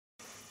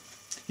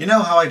You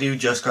know how I do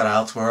Just Got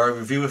Out, where I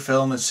review a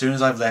film as soon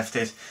as I've left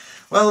it?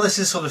 Well, this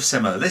is sort of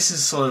similar. This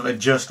is sort of a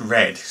just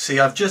read.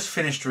 See, I've just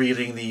finished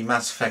reading the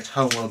Mass Effect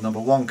Homeworld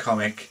 #1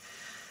 comic,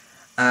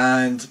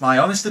 and my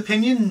honest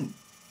opinion,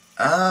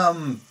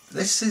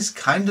 this is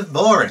kind of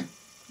boring.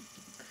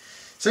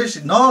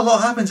 Seriously, not a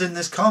lot happens in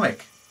this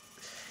comic.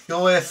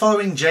 You're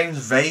following James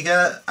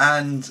Vega,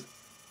 and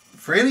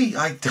really,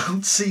 I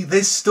don't see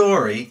this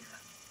story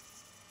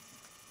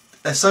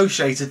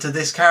associated to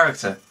this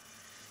character.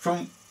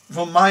 From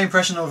my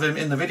impression of him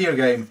in the video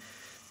game,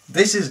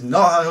 this is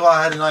not who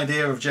I had an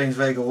idea of James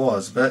Vega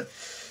was. But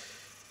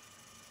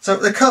so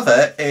the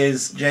cover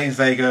is James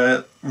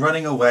Vega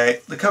running away.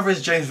 The cover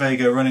is James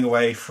Vega running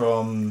away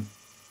from,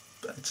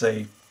 I'd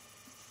say,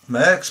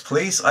 Mercs,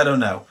 police, I don't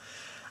know.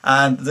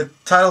 And the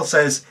title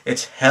says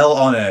it's Hell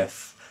on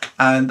Earth.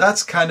 And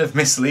that's kind of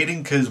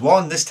misleading because,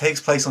 one, this takes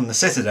place on the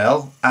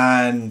Citadel,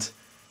 and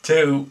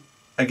two,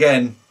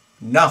 again,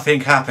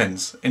 nothing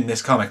happens in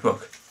this comic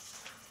book.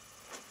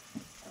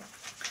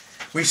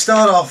 We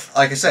start off,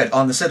 like I said,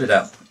 on the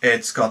Citadel.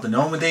 It's got the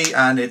Normandy,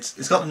 and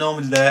it's got the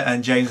Normandy there,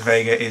 and James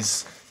Vega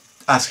is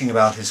asking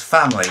about his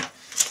family.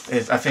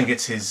 I think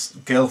it's his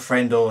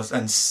girlfriend or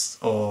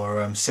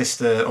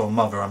sister or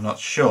mother. I'm not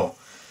sure.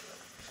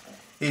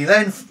 He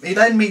then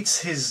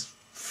meets his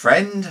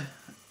friend.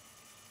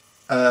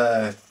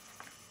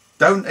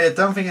 Don't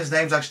think his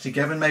name's actually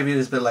given. Maybe it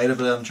is a bit later,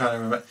 but I'm trying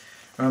to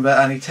remember.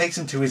 And he takes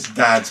him to his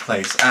dad's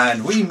place,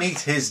 and we meet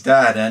his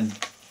dad, and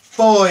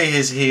boy,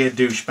 is he a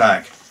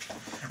douchebag.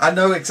 I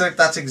know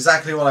that's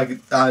exactly what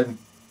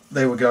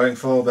they were going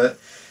for, but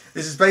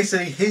this is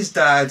basically his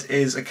dad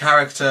is a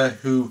character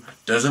who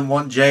doesn't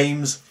want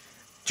James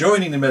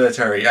joining the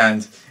military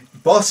and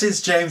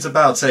bosses James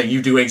about, saying,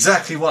 "You do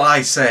exactly what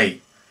I say."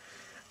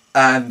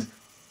 And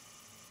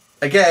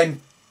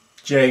again,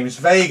 James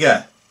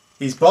Vega.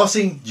 He's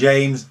bossing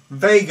James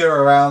Vega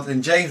around,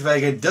 and James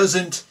Vega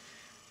doesn't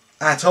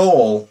at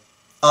all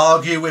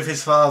argue with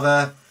his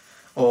father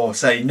or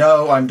say,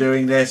 "No, I'm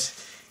doing this."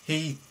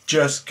 He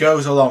just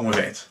goes along with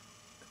it,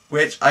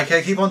 which I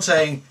can keep on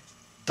saying,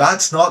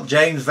 that's not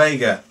James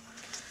Vega.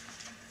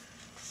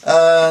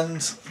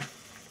 And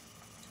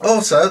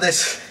also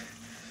this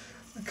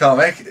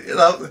comic,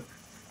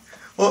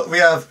 we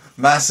have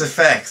Mass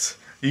Effect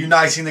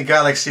uniting the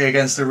galaxy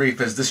against the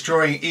Reapers,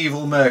 destroying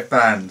evil merc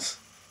bands,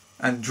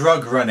 and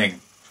drug running.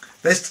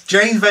 This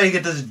James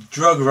Vega does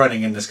drug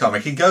running in this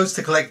comic. He goes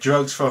to collect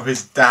drugs for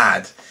his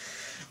dad,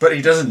 but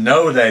he doesn't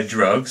know they're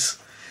drugs.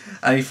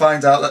 And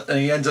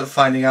he ends up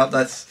finding out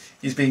that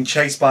he's being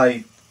chased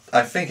by,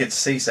 I think it's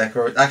CSEC,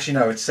 or actually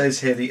no, it says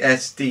here the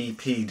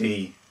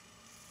SDPD.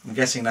 I'm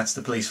guessing that's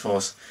the police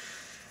force.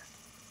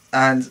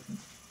 And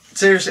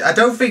seriously, I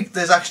don't think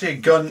there's actually a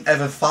gun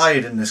ever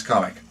fired in this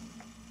comic.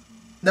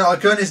 No, a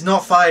gun is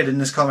not fired in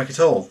this comic at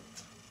all.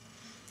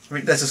 I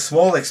mean, there's a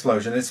small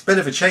explosion. It's a bit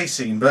of a chase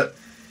scene, but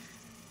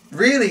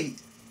really,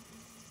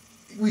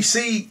 we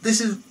see,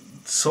 this is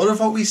sort of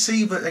what we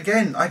see, but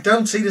again, I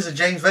don't see this as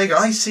James Vega.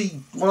 I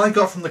see, what I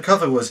got from the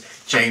cover was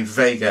James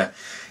Vega.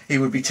 He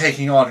would be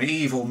taking on an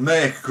evil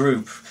merc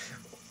group,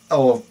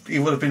 or he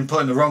would have been put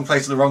in the wrong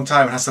place at the wrong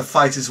time and has to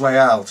fight his way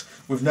out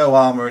with no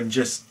armour and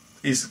just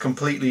is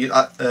completely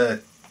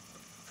alone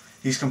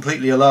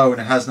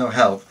and has no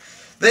help.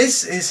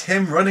 This is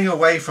him running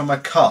away from a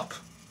cop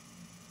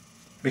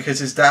because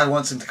his dad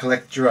wants him to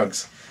collect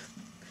drugs.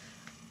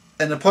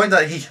 And the point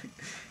that he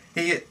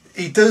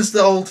does the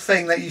old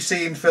thing that you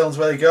see in films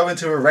where they go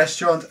into a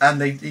restaurant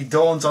and he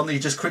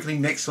just quickly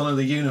nicks one of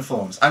the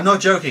uniforms. I'm not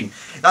joking.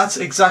 That's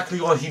exactly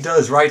what he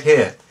does right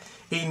here.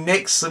 He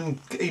nicks some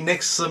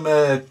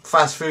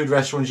fast food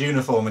restaurant's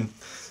uniform and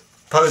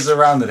poses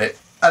around in it.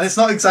 And it's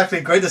not exactly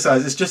a great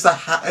size. It's just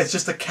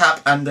a cap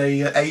and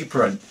a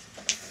apron.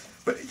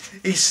 But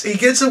he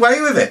gets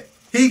away with it.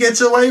 He gets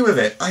away with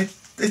it.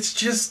 It's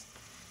just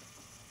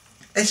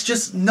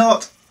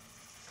not.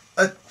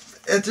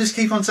 I just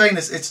keep on saying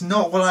this. It's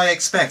not what I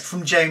expect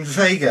from James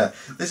Vega.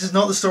 This is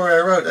not the story I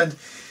wrote. And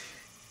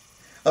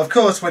of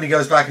course, when he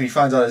goes back and he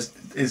finds out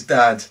his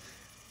dad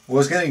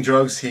was getting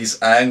drugs,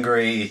 he's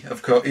angry.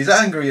 Of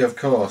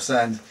course,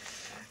 and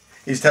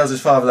he tells his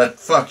father that,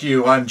 "Fuck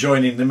you, I'm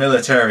joining the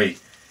military."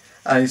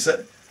 And he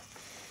says,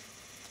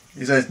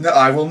 "No,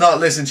 I will not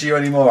listen to you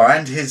anymore."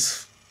 And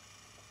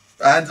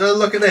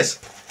look at this.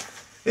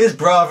 His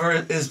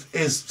father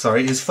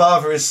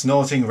is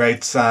snorting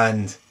red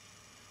sand.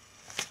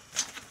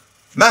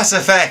 Mass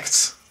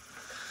Effect!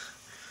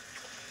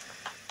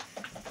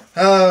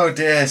 Oh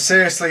dear,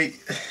 seriously.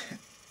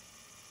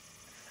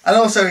 And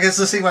also, he gets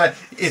the scene where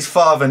his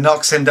father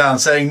knocks him down,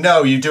 saying,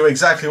 "No, you do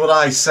exactly what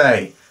I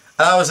say."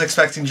 And I was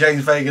expecting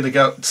James Vega to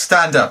go,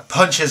 stand up,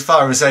 punch his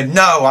father and say,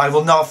 "No, I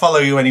will not follow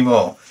you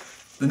anymore."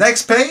 The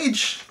next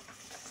page,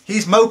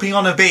 he's moping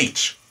on a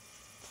beach.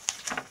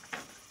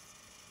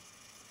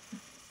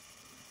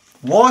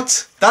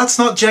 What? That's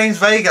not James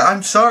Vega.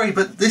 I'm sorry,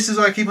 but this is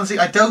what I keep on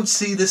saying. I don't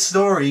see this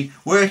story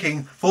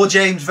working for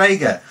James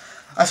Vega.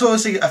 I sort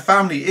of see a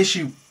family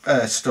issue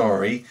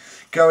story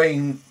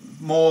going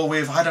more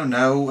with, I don't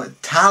know,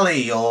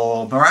 Tali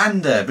or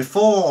Miranda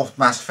before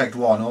Mass Effect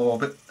 1 or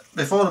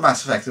before the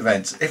Mass Effect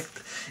events.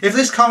 If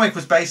this comic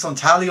was based on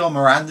Tali or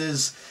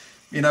Miranda's,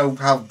 you know,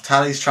 how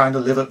Tali's trying to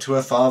live up to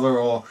her father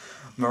or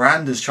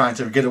Miranda's trying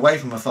to get away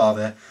from her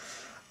father,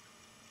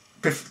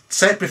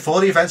 set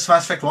before the events of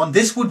Mass Effect 1,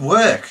 this would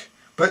work.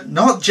 But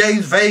not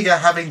James Vega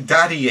having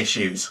daddy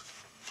issues.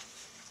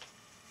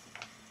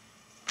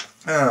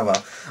 Oh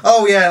well.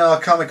 Oh yeah, and our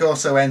comic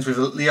also ends with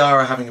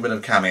Liara having a bit of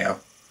a cameo.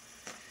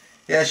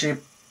 Yeah, she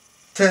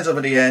turns up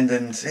at the end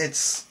and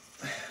it's...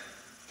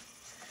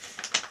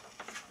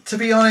 To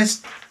be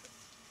honest,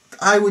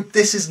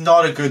 this is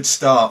not a good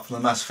start for the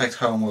Mass Effect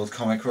Homeworld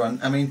comic run.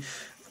 I mean,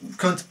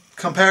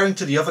 comparing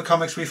to the other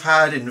comics we've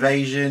had,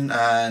 Invasion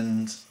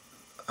and...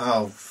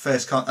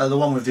 the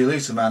one with the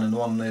Elusive Man and the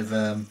one with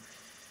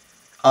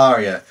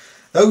Arya.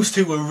 Those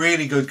two were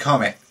really good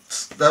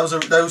comics.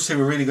 Those two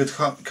were really good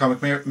comic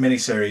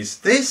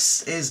miniseries.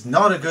 This is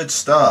not a good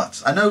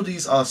start. I know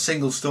these are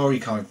single story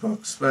comic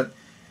books, but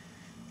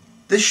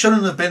this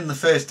shouldn't have been the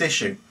first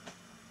issue.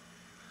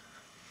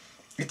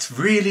 It's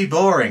really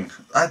boring.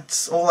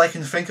 That's all I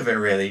can think of it,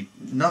 really.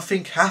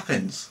 Nothing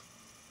happens.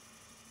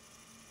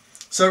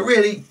 So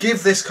really,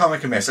 give this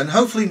comic a miss. And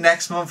hopefully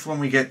next month when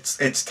we get...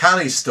 It's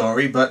Tali's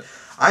story, but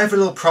I have a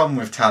little problem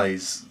with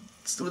Tali's.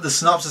 The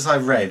synopsis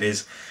I've read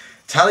is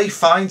Tali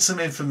finds some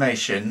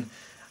information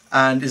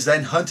and is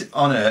then hunted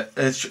on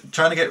Earth,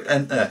 trying to get...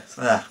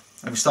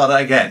 let me start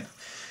that again.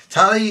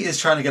 Tali is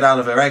trying to get out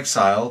of her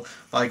exile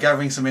by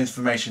gathering some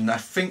information I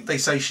think they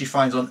say she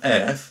finds on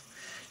Earth.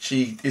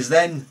 She is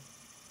then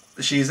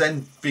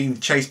being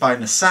chased by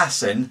an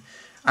assassin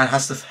and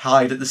has to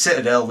hide at the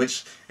Citadel,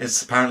 which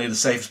is apparently the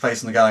safest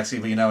place in the galaxy,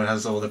 but you know it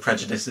has all the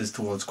prejudices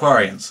towards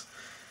Quarians.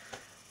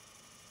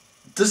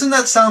 Doesn't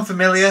that sound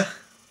familiar?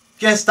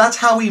 Yes, that's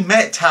how we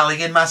met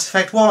Tali in Mass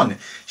Effect 1.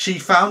 She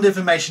found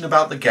information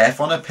about the Geth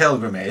on a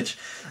pilgrimage,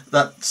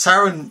 about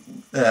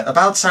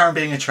Saren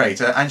being a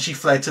traitor, and she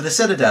fled to the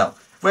Citadel,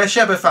 where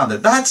Sheba found her.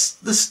 That's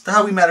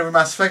how we met her in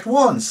Mass Effect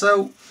 1,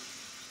 so...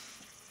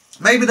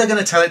 Maybe they're going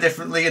to tell it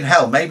differently, and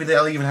hell, maybe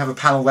they'll even have a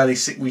panel where we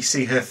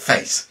see her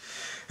face.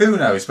 Who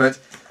knows, but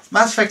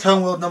Mass Effect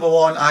Homeworld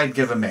 #1, I'd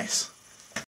give a miss.